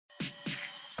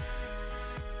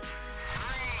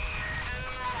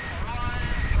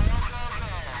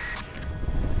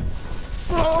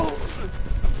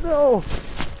No!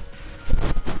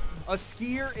 A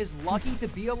skier is lucky to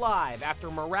be alive after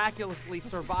miraculously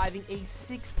surviving a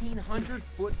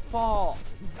 1,600-foot fall.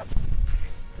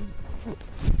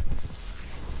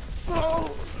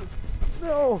 No!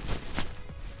 No!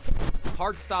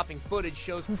 Heart-stopping footage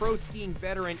shows pro skiing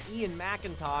veteran Ian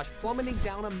McIntosh plummeting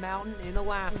down a mountain in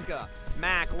Alaska.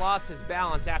 Mac lost his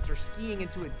balance after skiing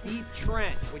into a deep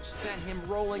trench, which sent him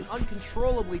rolling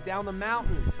uncontrollably down the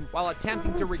mountain. While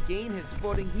attempting to regain his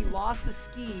footing, he lost a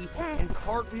ski and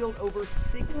cartwheeled over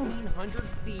 1,600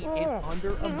 feet in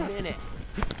under a minute.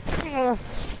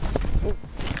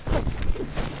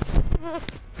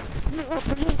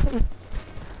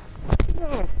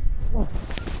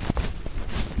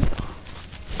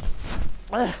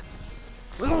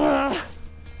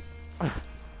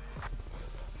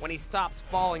 When he stops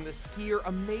falling, the skier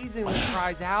amazingly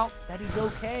cries out that he's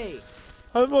okay.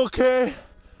 I'm okay.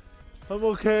 I'm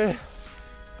okay.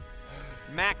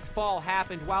 Mac's fall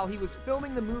happened while he was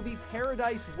filming the movie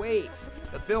Paradise Waits.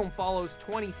 The film follows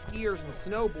 20 skiers and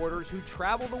snowboarders who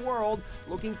travel the world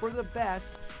looking for the best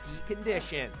ski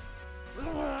conditions.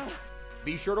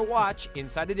 Be sure to watch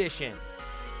Inside Edition.